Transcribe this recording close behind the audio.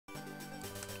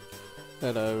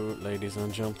Hello ladies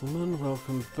and gentlemen,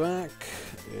 welcome back.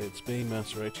 It's me,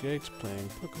 Master88, playing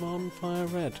Pokemon Fire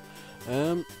Red.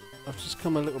 I've just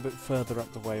come a little bit further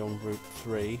up the way on Route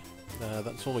 3.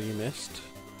 That's all you missed.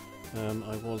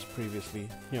 I was previously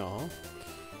here,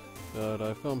 but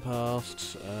I've gone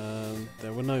past.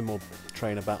 There were no more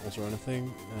trainer battles or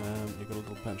anything. You've got a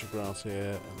little patch of grass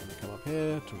here, and then you come up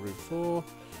here to Route 4,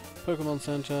 Pokemon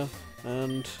Center,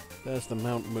 and there's the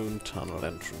Mount Moon Tunnel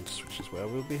entrance, which is where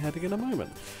we'll be heading in a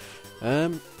moment.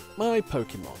 My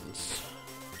Pokemons.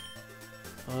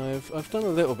 I've done a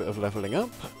little bit of levelling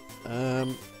up.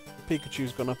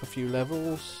 Pikachu's gone up a few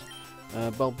levels.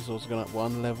 Bulbasaur's gone up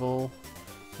 1 level.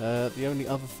 The only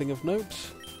other thing of note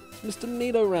is Mr.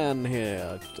 Nidoran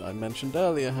here. I mentioned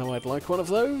earlier how I'd like one of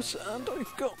those, and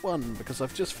I've got one because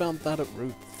I've just found that at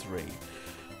Route 3.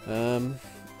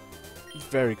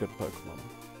 Very good Pokemon.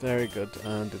 Very good,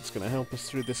 and it's going to help us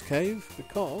through this cave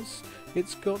because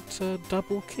it's got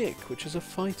double kick, which is a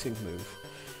fighting move.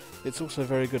 It's also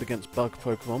very good against bug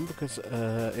Pokemon because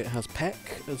it has Peck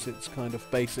as its kind of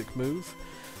basic move,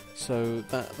 so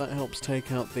that helps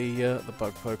take out the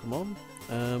bug Pokemon.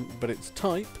 But its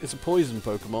type is a poison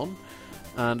Pokemon,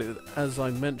 and as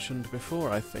I mentioned before,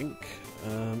 I think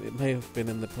it may have been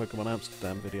in the Pokemon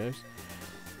Amsterdam videos.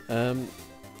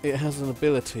 It has an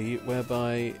ability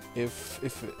whereby if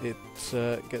it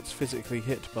gets physically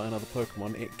hit by another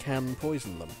Pokemon, it can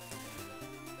poison them.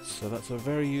 So that's a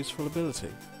very useful ability.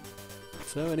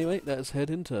 So anyway, let's head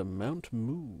into Mount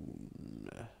Moon.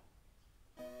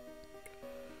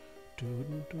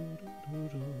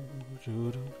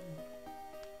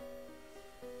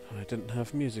 I didn't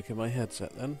have music in my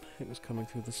headset then. It was coming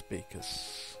through the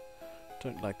speakers.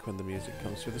 Don't like when the music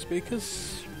comes through the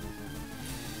speakers.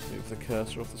 Move the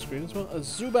cursor off the screen as well. A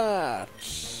Zubat!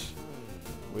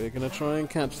 We're going to try and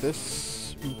catch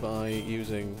this by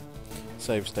using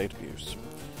save state abuse.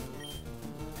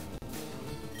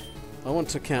 I want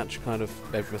to catch kind of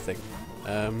everything.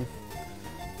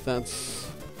 That's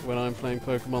when I'm playing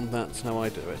Pokemon, that's how I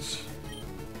do it.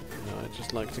 I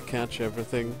just like to catch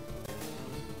everything.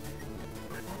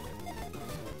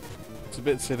 It's a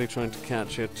bit silly trying to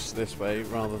catch it this way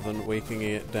rather than weakening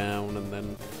it down and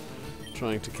then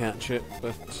trying to catch it,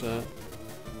 but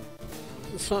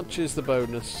such is the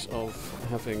bonus of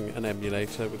having an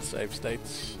emulator with save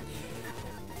states.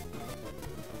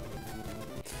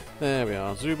 There we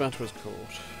are, Zubat was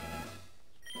caught.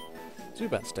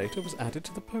 Zubat's data was added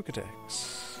to the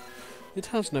Pokédex. It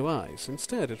has no eyes,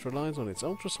 instead it relies on its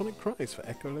ultrasonic cries for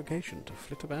echolocation to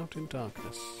flit about in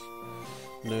darkness.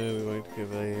 No, we won't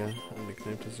give a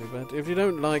nickname to Zubat. If you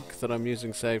don't like that I'm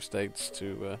using save states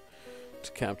to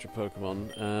capture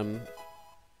Pokemon,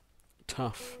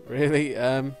 tough, really.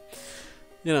 You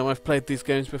know, I've played these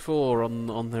games before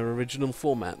on their original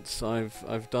formats.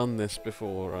 I've done this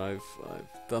before. I've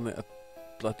done it a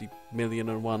bloody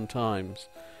 1,000,001 times,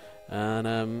 and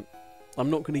I'm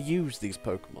not going to use these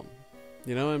Pokemon.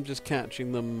 You know, I'm just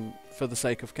catching them for the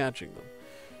sake of catching them.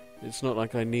 It's not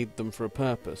like I need them for a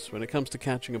purpose. When it comes to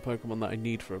catching a Pokemon that I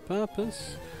need for a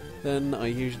purpose, then I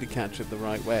usually catch it the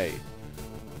right way.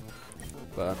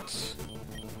 But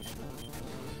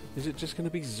is it just going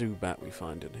to be Zubat we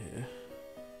find in here?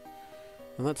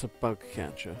 And that's a bug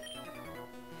catcher.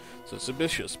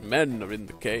 Suspicious men are in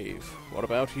the cave. What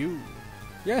about you?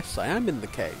 Yes, I am in the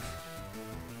cave.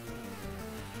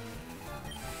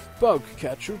 Bug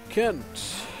catcher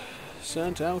Kent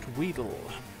sent out Weedle.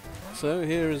 So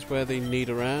here is where the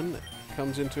Nidoran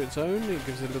comes into its own. It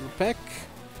gives it a little peck,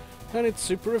 and it's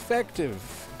super effective.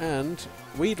 And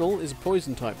Weedle is a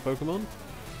poison type Pokemon.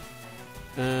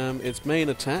 Its main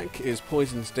attack is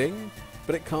Poison Sting,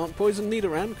 but it can't poison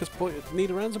Nidoran because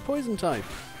Nidoran's a poison type.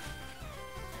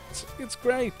 It's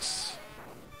great.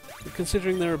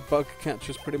 Considering there are bug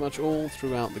catchers pretty much all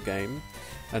throughout the game,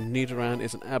 and Nidoran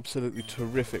is an absolutely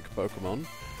terrific Pokemon,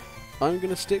 I'm going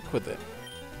to stick with it.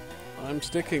 I'm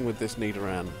sticking with this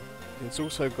Nidoran. It's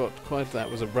also got that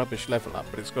was a rubbish level up,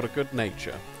 but it's got a good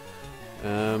nature.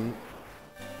 That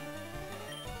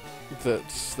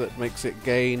makes it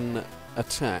gain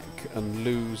attack and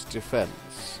lose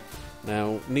defense.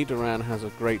 Now, Nidoran has a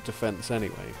great defense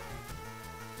anyway,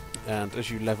 and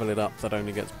as you level it up, that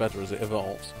only gets better as it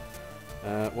evolves.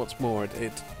 What's more,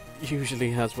 it usually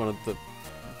has one of the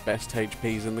best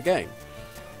HPs in the game.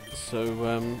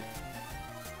 So,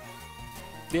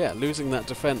 yeah, losing that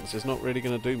defense is not really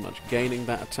going to do much. Gaining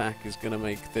that attack is going to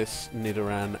make this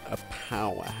Nidoran a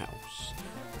powerhouse.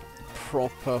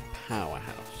 Proper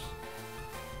powerhouse.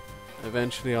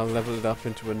 Eventually I'll level it up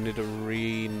into a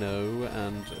Nidorino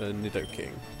and a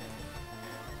Nidoking.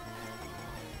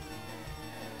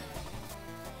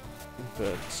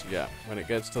 But yeah, when it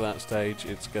gets to that stage,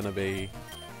 it's gonna be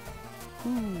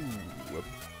a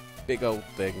big old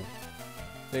thing.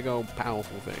 Big old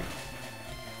powerful thing.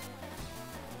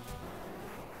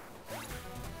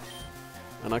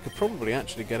 And I could probably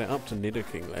actually get it up to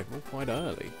Nidoking level quite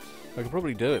early. I could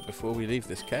probably do it before we leave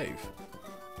this cave.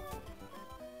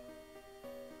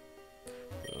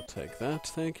 I'll take that,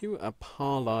 thank you. A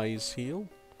Parlyse heal.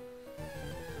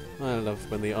 I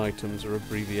love when the items are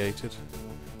abbreviated.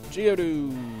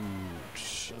 Geodude!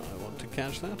 I want to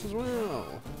catch that as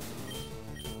well.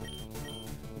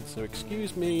 So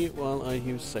excuse me while I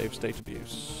use save state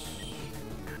abuse.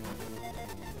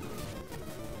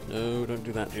 No, don't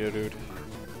do that, Geodude.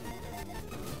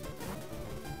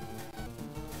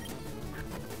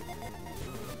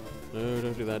 No,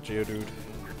 don't do that, Geodude.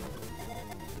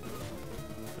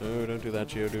 No, don't do that,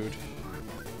 Geodude.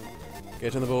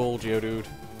 Get in the ball, Geodude.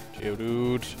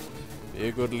 Geodude. Be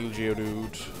a good little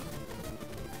Geodude.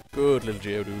 Good little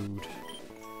Geodude.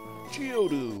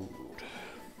 Geodude.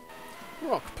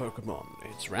 Rock Pokemon.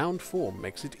 Its round form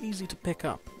makes it easy to pick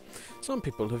up. Some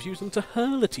people have used them to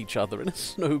hurl at each other in a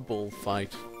snowball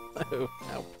fight. Oh,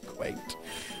 how quaint.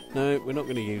 No, we're not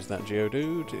going to use that,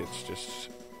 Geodude. It's just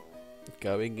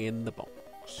going in the box.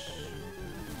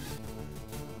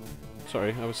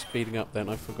 Sorry, I was speeding up then.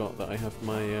 I forgot that I have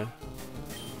my...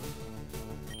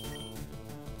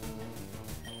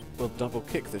 We'll double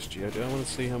kick this Geodude. I want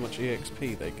to see how much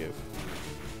EXP they give.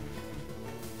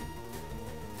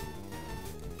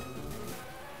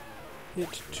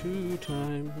 Hit 2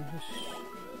 times.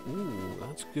 Ooh,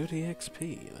 that's good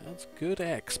EXP. That's good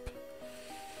exp.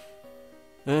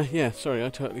 Yeah, sorry, I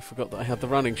totally forgot that I had the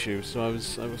running shoes, so I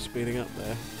was speeding up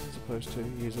there, as opposed to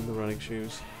using the running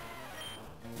shoes.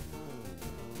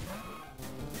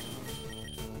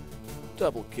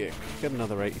 Double kick. Get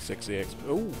another 86 EXP.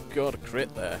 Oh, God, a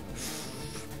crit there.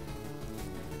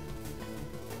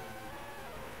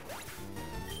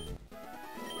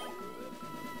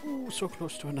 Ooh, so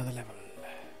close to another level.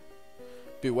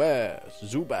 Beware,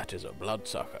 Zubat is a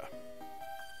bloodsucker.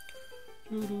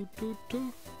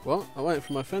 What? I wait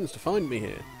for my friends to find me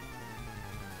here.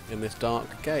 In this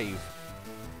dark cave.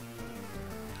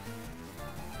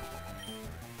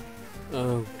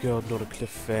 Oh God, not a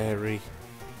Clefairy.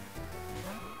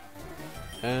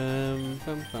 I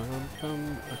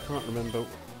can't remember.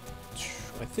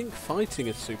 I think fighting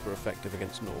is super effective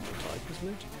against normal type, isn't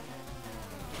it?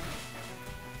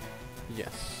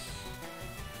 Yes.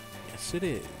 Yes, it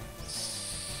is.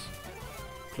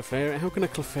 Clefairy? How can a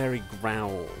Clefairy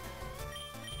growl?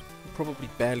 Probably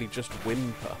barely just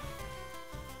whimper.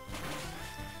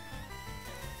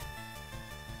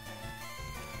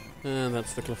 And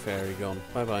that's the Clefairy gone.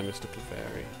 Bye-bye, Mr.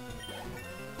 Clefairy.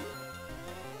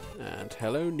 And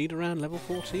hello, Nidoran level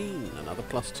 14. Another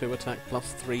 +2 attack,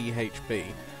 +3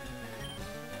 HP.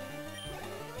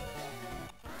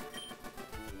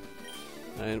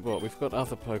 And what, we've got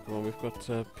other Pokemon. We've got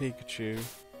Pikachu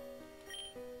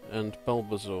and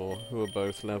Bulbasaur, who are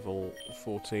both level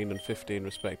 14 and 15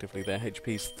 respectively. Their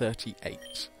HP's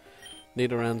 38.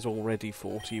 Nidoran's already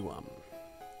 41.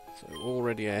 So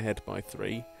already ahead by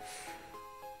 3.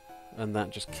 And that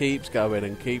just keeps going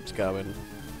and keeps going.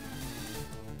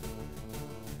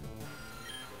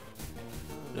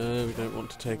 No, we don't want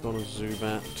to take on a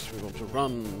Zubat. We want to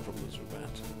run from the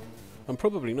Zubat. I'm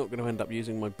probably not going to end up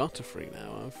using my Butterfree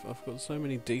now. I've got so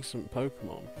many decent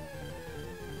Pokemon.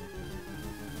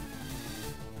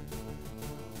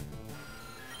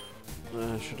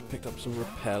 I should have picked up some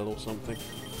Repel or something.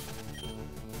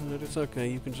 But it's okay,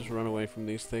 you can just run away from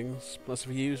these things. Plus,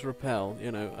 if you use Repel,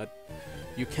 you know,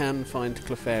 you can find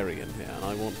Clefairy in here, and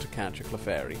I want to catch a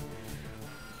Clefairy.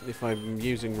 If I'm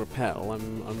using Repel,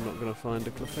 I'm not going to find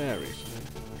a Clefairy. So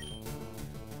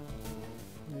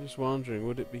I'm just wondering,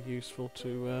 would it be useful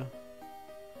to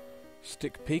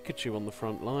stick Pikachu on the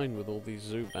front line with all these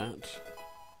Zubat?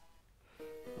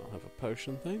 I'll have a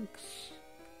potion, thanks.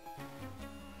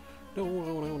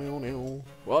 No.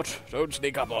 What? Don't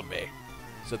sneak up on me,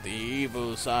 said the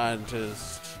evil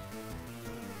scientist.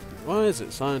 Why is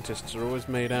it scientists are always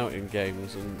made out in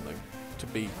games and to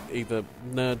be either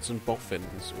nerds and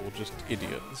boffins or just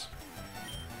idiots?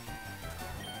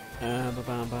 Why do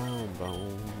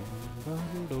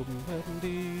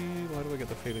I get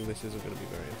the feeling this isn't going to be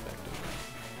very effective?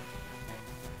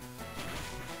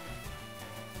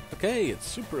 Okay, it's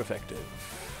super effective.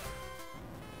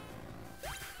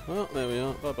 Well, there we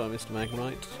are. Bye-bye, Mr.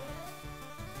 Magnemite.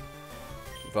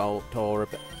 Voltorb.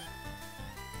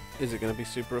 Is it going to be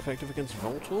super effective against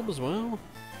Voltorb as well?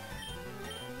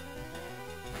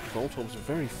 Voltorb's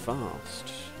very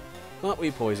fast. But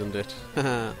we poisoned it.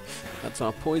 That's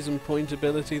our poison point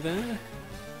ability there.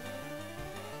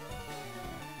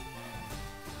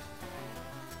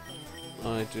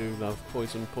 I do love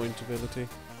poison point ability.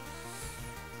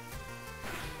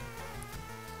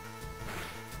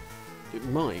 It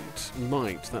might,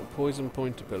 that poison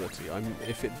point ability,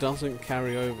 if it doesn't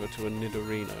carry over to a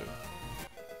Nidorino,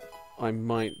 I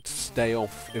might stay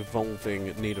off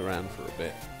evolving Nidoran for a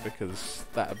bit, because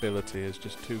that ability is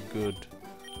just too good.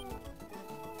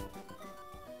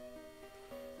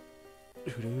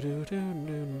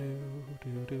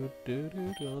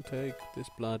 I'll take this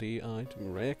bloody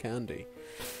item, rare candy.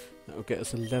 That'll get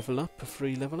us a level up, a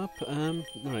free level up.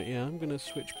 Right, yeah, I'm gonna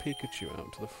switch Pikachu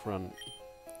out to the front.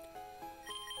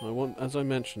 As I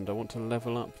mentioned, I want to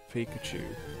level up Pikachu.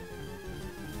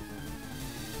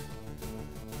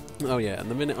 Oh yeah,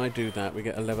 and the minute I do that, we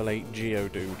get a level 8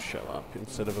 Geodude show up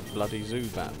instead of a bloody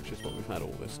Zubat, which is what we've had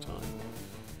all this time.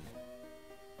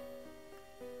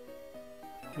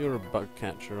 You're a bug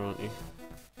catcher, aren't you?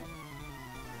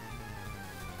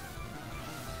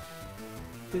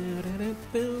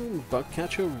 Bug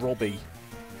catcher Robbie.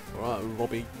 Alright,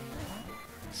 Robbie.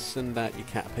 Send out your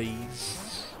cat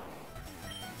peas.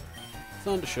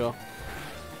 Thundershock.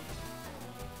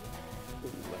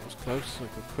 Ooh, that was close. I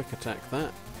can quick attack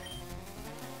that.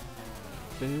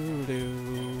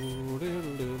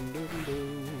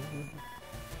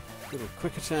 Little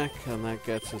quick attack, and that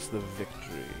gets us the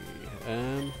victory.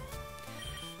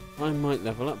 I might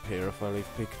level up here if I leave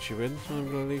Pikachu in, so I'm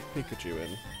going to leave Pikachu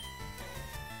in.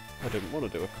 I didn't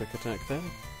want to do a quick attack there.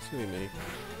 Silly me.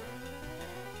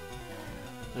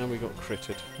 And we got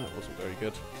critted. That wasn't very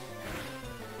good.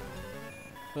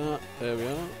 But there we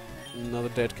are. Another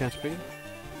dead Caterpie.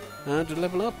 And to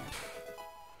level up.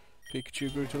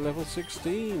 Pikachu grew to level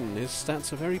 16. His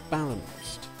stats are very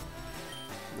balanced.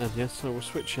 And yes, I will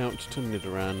switch out to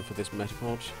Nidoran for this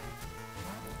Metapod.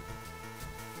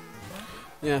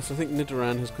 Yes, I think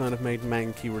Nidoran has kind of made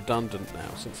Mankey redundant now,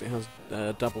 since it has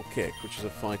double kick, which is a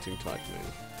fighting type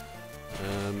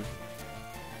move.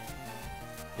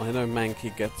 I know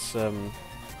Mankey gets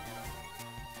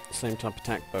same type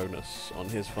attack bonus on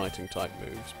his fighting type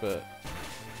moves, but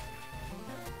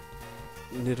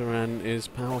Nidoran is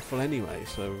powerful anyway,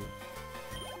 so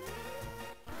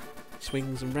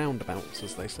swings and roundabouts,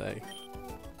 as they say.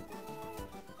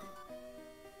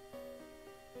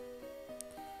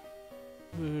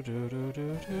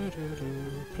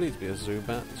 Please be a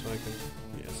Zubat, so I can...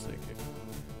 Yes, thank you.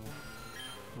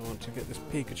 I want to get this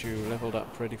Pikachu leveled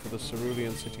up, ready for the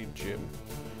Cerulean City Gym.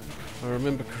 If I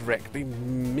remember correctly,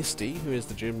 Misty, who is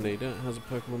the gym leader, has a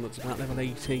Pokemon that's about level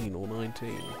 18 or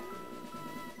 19.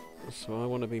 So I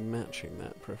want to be matching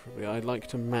that, preferably. I'd like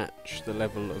to match the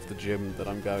level of the gym that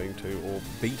I'm going to, or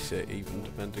beat it even,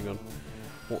 depending on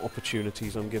what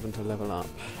opportunities I'm given to level up.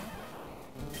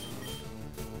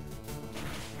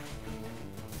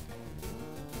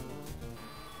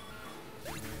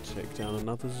 Take down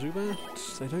another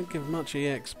Zubat. They don't give much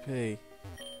EXP.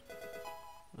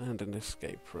 And an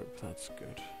escape rope, that's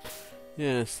good.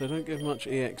 Yes, they don't give much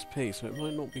EXP, so it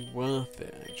might not be worth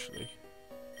it, actually.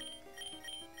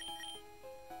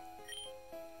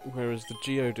 Whereas the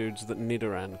Geodudes that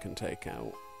Nidoran can take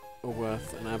out are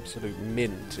worth an absolute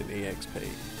mint in EXP.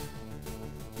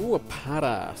 Ooh, a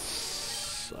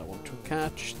Paras! I want to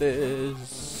catch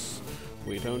this.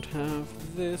 We don't have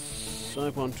this. I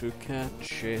want to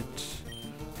catch it.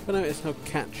 But notice how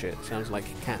catch it sounds like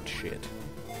cat shit.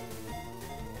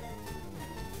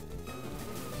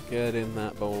 Get in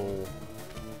that ball.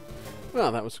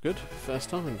 Well, that was good. First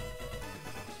time.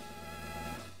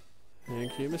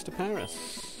 Thank you, Mr.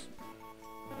 Paras.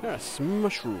 Paras,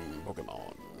 mushroom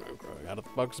Pokemon. Growing out of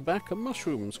the bug's back are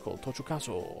mushrooms called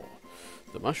Tochukazo.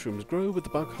 The mushrooms grow with the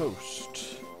bug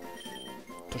host.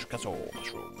 Tochukazo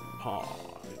mushroom. Hard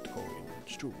going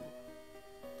stew.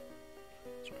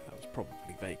 Sorry, that was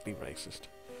probably vaguely racist.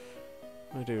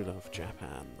 I do love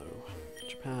Japan, though.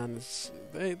 Japan is...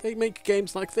 They make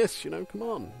games like this, you know, come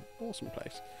on. Awesome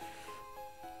place.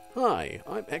 Hi,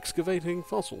 I'm excavating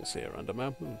fossils here under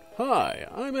Mount Moon. Hi,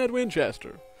 I'm Ed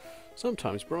Winchester.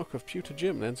 Sometimes Brock of Pewter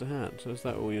Gym lends a hand, so is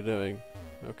that all you're doing?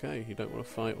 Okay, you don't want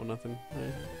to fight or nothing?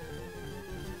 Hey.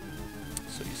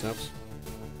 Suit yourselves.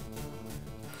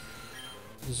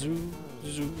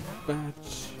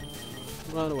 Zubat.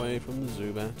 Run away from the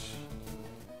Zubat.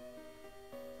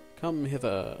 Come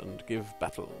hither and give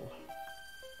battle.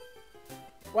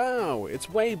 Wow, it's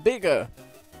way bigger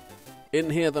in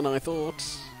here than I thought.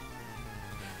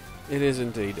 It is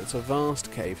indeed. It's a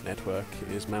vast cave network,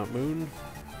 is Mount Moon.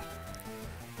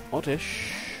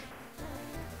 Oddish.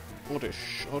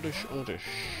 Oddish, oddish, oddish.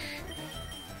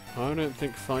 I don't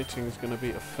think fighting is going to be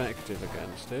effective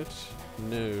against it.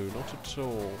 No, not at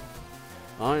all.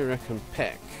 I reckon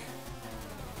peck.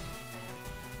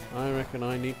 I reckon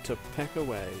I need to peck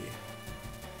away.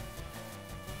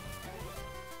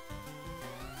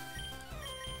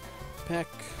 Peck.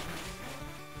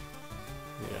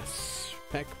 Yes,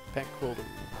 peck will do.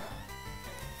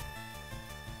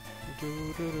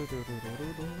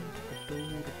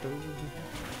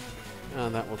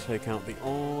 And that will take out the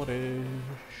Oddish.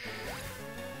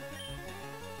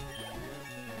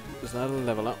 Is that a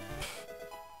level up?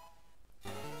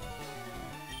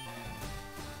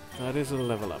 That is a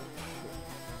level up.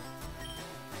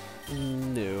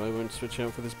 No, I won't switch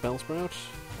out for this Bellsprout.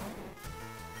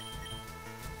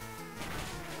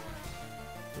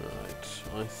 Right,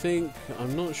 I think,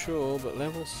 I'm not sure, but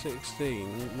level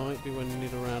 16 might be when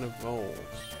Nidoran evolves.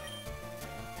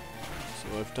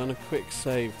 So I've done a quick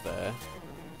save there,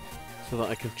 so that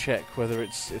I can check whether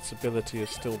its ability is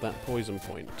still that poison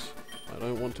point. I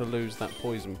don't want to lose that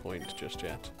poison point just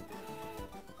yet.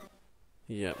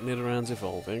 Yep, Nidoran's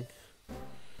evolving.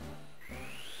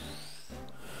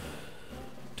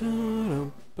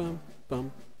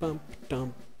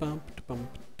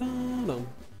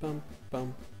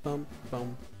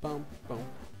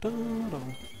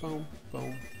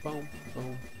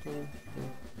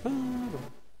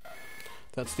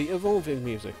 That's the evolving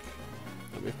music.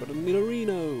 And we've got a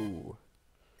Nidorino.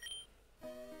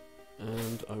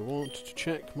 And I want to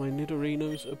check my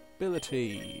Nidorino's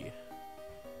ability.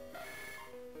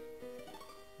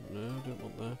 No, I don't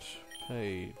want that.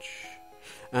 Page.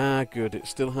 Ah, good. It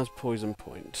still has poison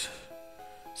point.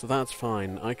 So that's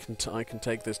fine. I can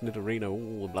take this Nidorino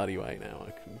all the bloody way now.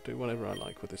 I can do whatever I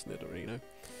like with this Nidorino.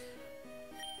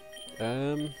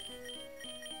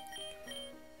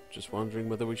 Just wondering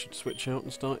whether we should switch out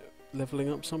and start leveling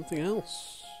up something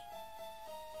else.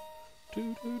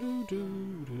 Do do do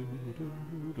do do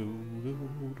do do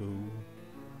do.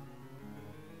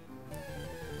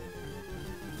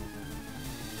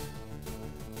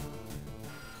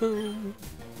 Boom,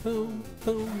 boom,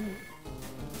 boom.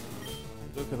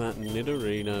 Look at that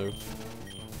Nidorino.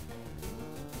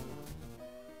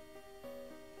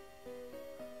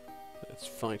 Let's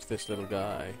fight this little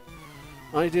guy.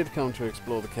 I did come to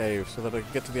explore the cave so that I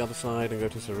could get to the other side and go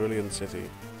to Cerulean City.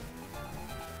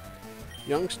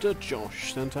 Youngster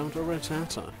Josh sent out a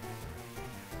Rattata.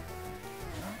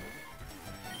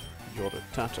 Your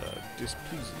Rattata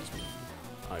displeases me.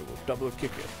 I will double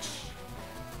kick it.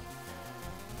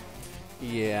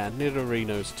 Yeah,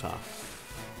 Nidorino's tough.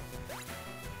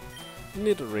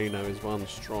 Nidorino is one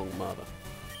strong mother.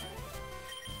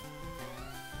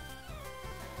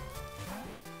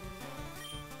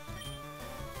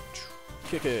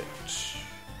 Kick it.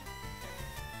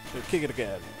 Now kick it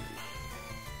again.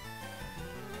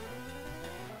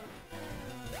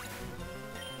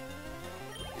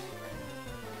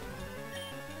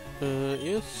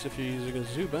 Yes, if you're using a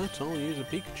Zubat, I'll use a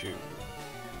Pikachu.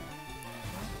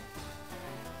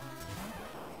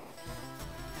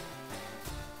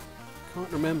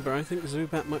 Can't remember, I think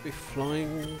Zubat might be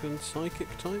flying and psychic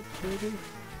type, maybe?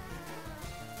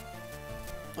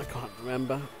 I can't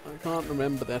remember. I can't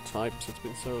remember their types, it's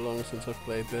been so long since I've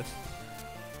played this.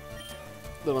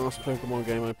 The last Pokemon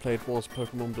game I played was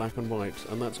Pokemon Black and White,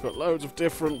 and that's got loads of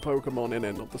different Pokemon in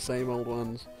it, not the same old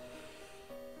ones.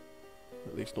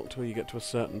 At least not till you get to a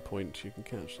certain point you can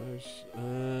catch those.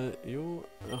 You're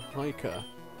a hiker.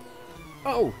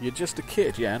 Oh, you're just a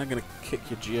kid, yeah, and I'm gonna kick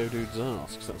your Geodude's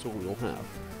ass, because that's all you'll have.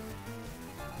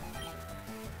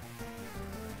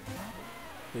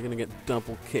 You're gonna get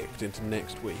double kicked into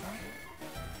next week.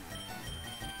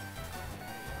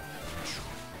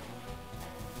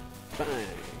 Bang!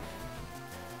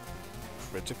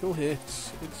 Critical hit.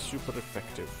 It's super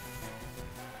effective.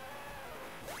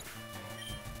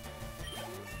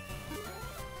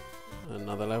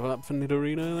 Another level up for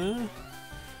Nidorino there.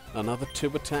 Another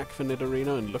 2 attack for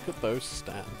Nidorino, and look at those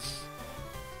stats.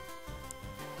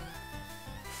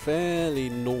 Fairly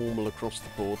normal across the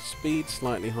board. Speed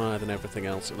slightly higher than everything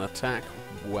else, and attack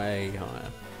way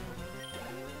higher.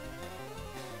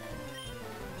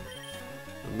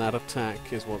 And that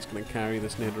attack is what's going to carry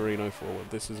this Nidorino forward.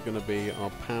 This is going to be our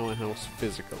powerhouse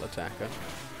physical attacker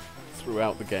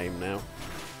throughout the game now.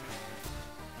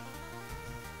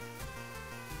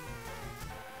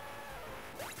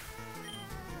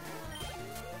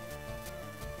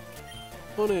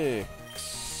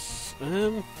 Onix!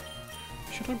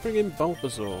 Should I bring in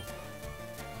Bulbasaur?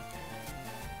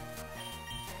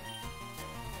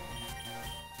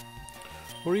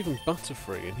 Or even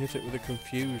Butterfree and hit it with a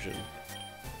Confusion.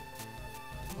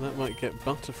 That might get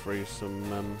Butterfree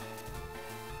some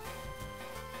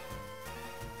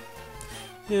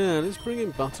Yeah, let's bring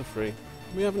in Butterfree.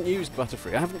 We haven't used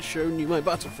Butterfree. I haven't shown you my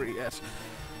Butterfree yet.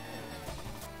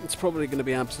 It's probably going to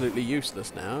be absolutely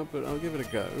useless now, but I'll give it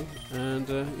a go. And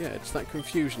yeah, it's that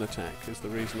confusion attack is the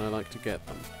reason I like to get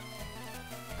them.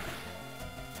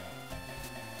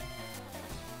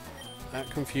 That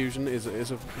confusion is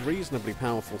a reasonably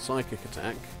powerful psychic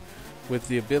attack with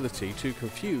the ability to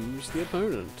confuse the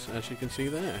opponent, as you can see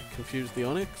there. Confuse the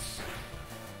Onix,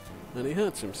 and he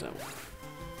hurts himself.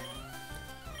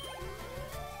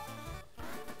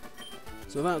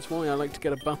 So that's why I like to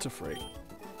get a Butterfree.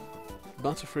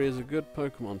 Butterfree is a good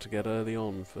Pokemon to get early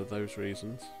on for those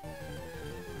reasons.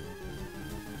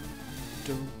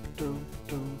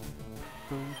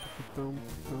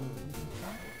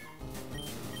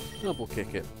 Double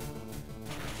kick it.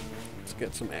 Let's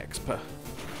get some Expa.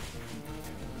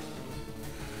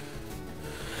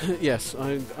 Yes,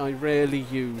 I rarely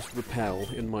use Repel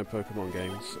in my Pokemon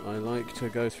games. I like to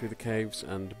go through the caves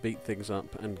and beat things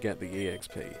up and get the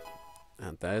EXP.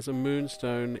 And there's a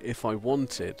Moonstone. If I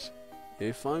wanted,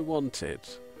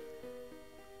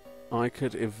 I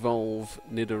could evolve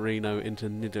Nidorino into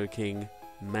Nidoking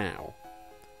now.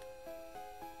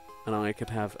 And I could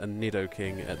have a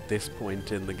Nidoking at this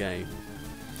point in the game.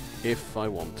 If I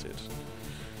wanted.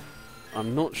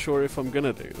 I'm not sure if I'm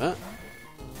gonna do that.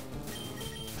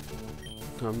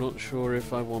 I'm not sure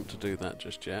if I want to do that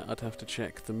just yet. I'd have to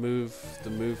check the move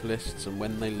lists and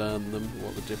when they learn them,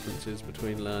 what the difference is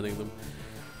between learning them,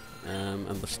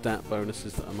 and the stat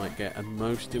bonuses that I might get. And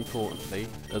most importantly,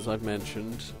 as I've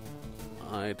mentioned,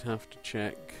 I'd have to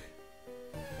check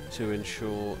to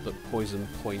ensure that Poison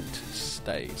Point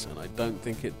stays, and I don't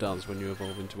think it does when you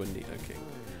evolve into a Nidoking.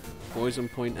 Poison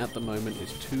Point at the moment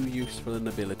is too useful an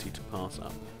ability to pass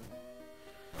up.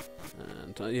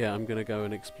 And yeah, I'm going to go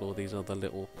and explore these other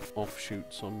little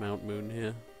offshoots on Mount Moon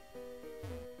here.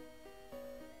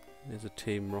 There's a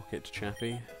Team Rocket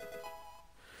chappy.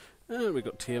 And we've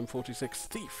got TM46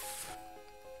 Thief.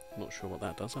 Not sure what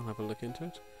that does, I'll have a look into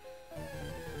it.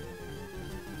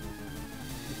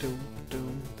 There's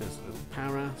a little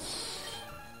Paras.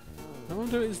 I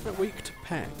wonder, is that weak to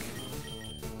Peck?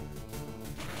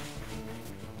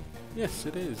 Yes,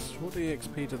 it is. What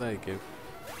EXP do they give?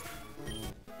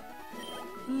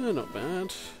 Not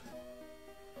bad.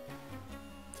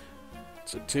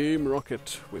 It's a Team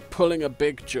Rocket. We're pulling a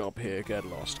big job here. Get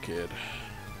lost, kid.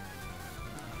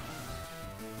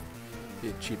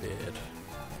 Itchy beard.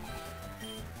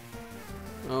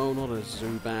 Oh, not a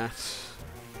Zubat.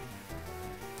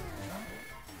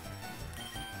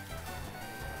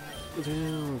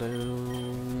 Down,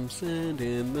 down, send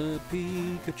in the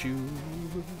Pikachu.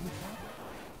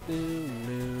 Down,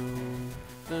 down.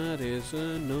 That is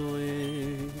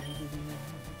annoying.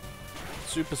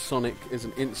 Supersonic is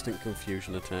an instant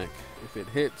confusion attack. If it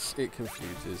hits, it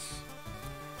confuses.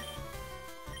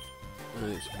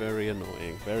 And it's very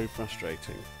annoying, very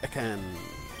frustrating. Ekans.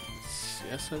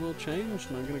 Yes, I will change,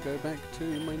 and I'm going to go back to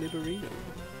my Nidorino.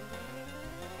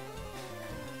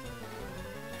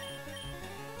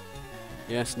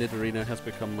 Yes, Nidorino has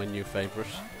become my new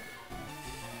favourite.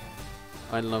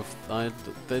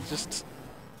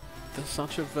 They're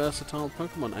such a versatile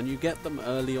Pokemon, and you get them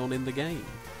early on in the game.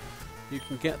 You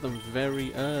can get them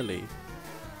very early.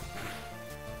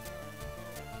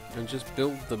 And just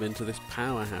build them into this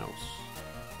powerhouse.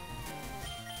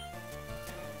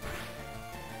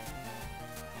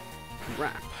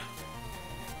 Wrap.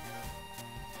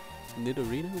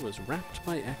 Nidorino was wrapped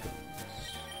by Ekans.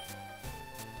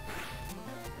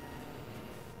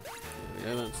 There we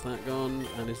go, that's that gone.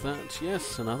 And is that,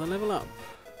 yes, another level up.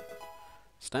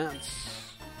 Stats.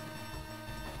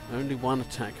 Only one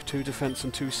attack, 2 defense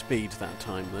and 2 speed that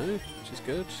time though, which is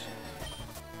good.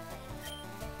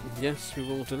 Yes, we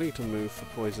will delete a move for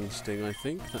Poison Sting, I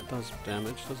think. That does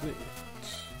damage, doesn't it?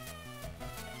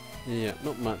 Yeah,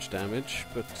 not much damage,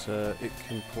 but it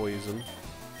can poison.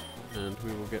 And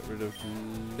we will get rid of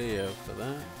Leo for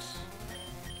that.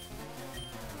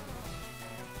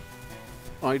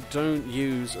 I don't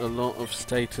use a lot of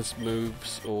status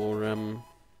moves or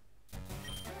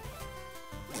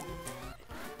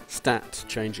stat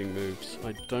changing moves.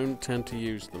 I don't tend to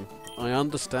use them. I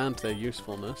understand their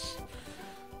usefulness.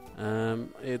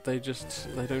 They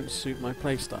don't suit my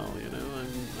playstyle, you know.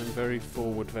 I'm very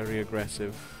forward, very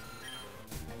aggressive.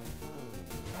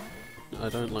 I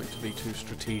don't like to be too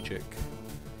strategic.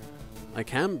 I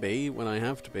can be when I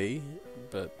have to be,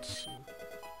 but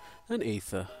an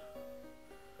Ether.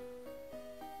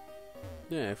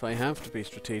 Yeah, if I have to be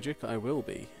strategic, I will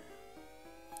be.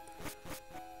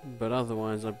 But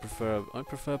otherwise, I prefer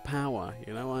power.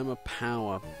 You know, I'm a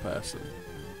power person.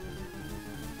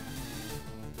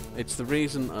 It's the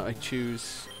reason I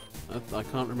choose... I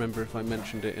can't remember if I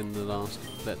mentioned it in the last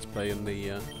Let's Play in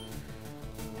the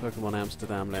Pokemon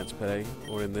Amsterdam Let's Play,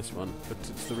 or in this one, but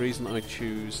it's the reason I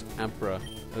choose Abra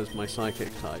as my Psychic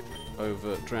type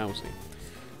over Drowsy.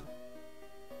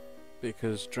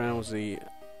 Because Drowsy...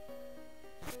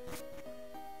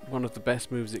 one of the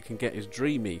best moves it can get is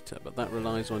Dream Eater, but that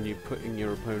relies on you putting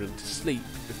your opponent to sleep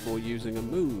before using a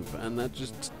move, and that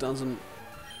just doesn't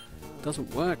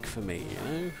work for me,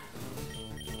 you know?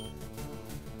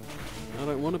 I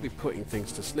don't want to be putting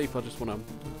things to sleep, I just want to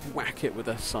whack it with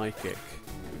a Psychic,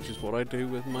 which is what I do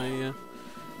with my,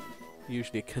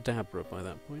 usually Kadabra by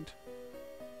that point.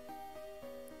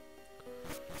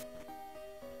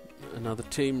 Another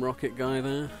Team Rocket guy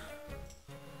there.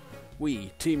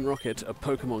 We, Team Rocket, are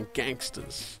Pokemon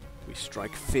gangsters. We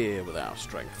strike fear with our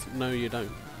strength. No, you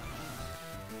don't.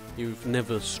 You've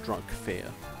never struck fear.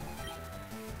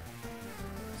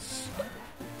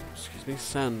 Excuse me,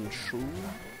 Sandshrew.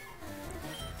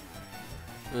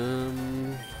 I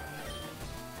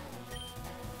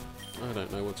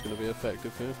don't know what's going to be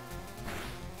effective here.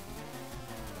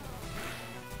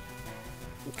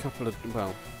 A couple of...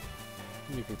 well,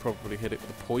 you can probably hit it with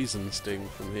a Poison Sting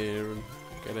from here and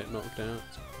get it knocked out.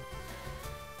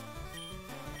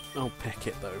 I'll peck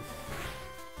it though.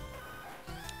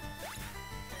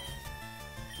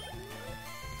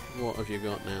 What have you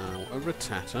got now? A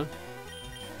Rattata.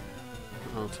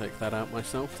 I'll take that out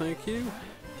myself, thank you.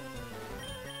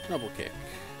 Double kick.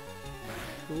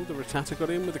 Oh, the Rattata got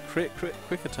in with a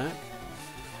quick attack.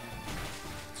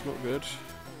 It's not good.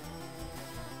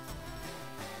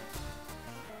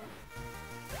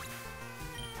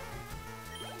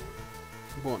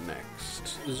 What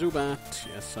next? Zubat.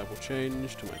 Yes, I will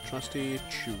change to my trusty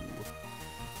Chew.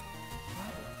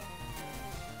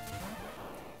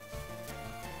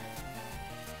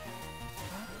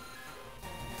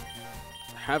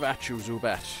 Have at you,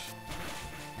 Zubat.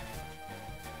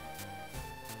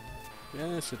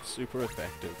 Yes, it's super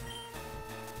effective.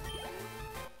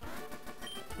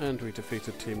 And we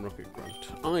defeated Team Rocket Grunt.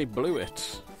 I blew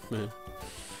it! I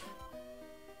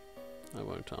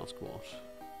won't ask what.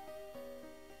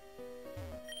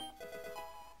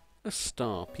 A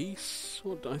star piece?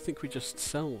 What, I think we just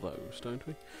sell those, don't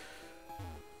we?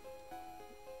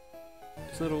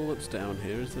 Is that all that's down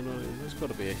here? Is there not? There's got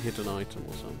to be a hidden item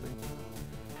or something.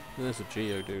 And there's a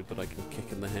Geodude that I can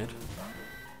kick in the head.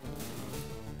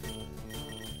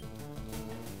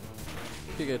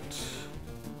 Kick it.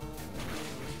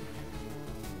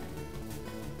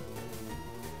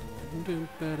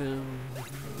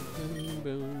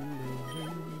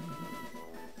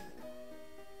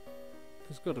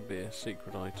 There's got to be a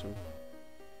secret item.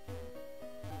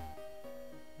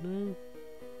 No?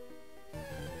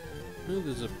 No,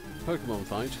 there's a Pokemon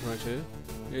fight right here.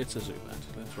 It's a Zubat.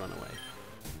 Let's run away.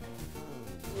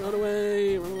 Run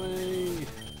away! Run away!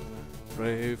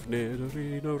 Brave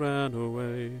Nidorino ran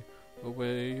away.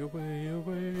 Away, away,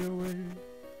 away, away.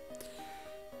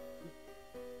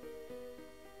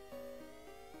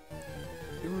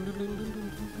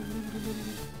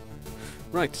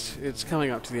 Right, it's coming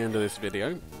up to the end of this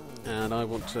video, and I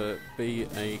want to be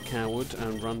a coward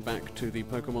and run back to the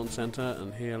Pokemon Center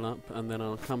and heal up, and then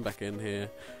I'll come back in here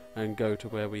and go to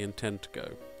where we intend to go.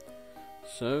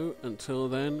 So, until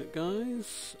then,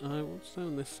 guys, what's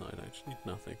down this side actually?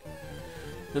 Nothing.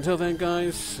 Until then,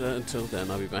 guys,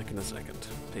 I'll be back in a second.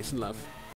 Peace and love.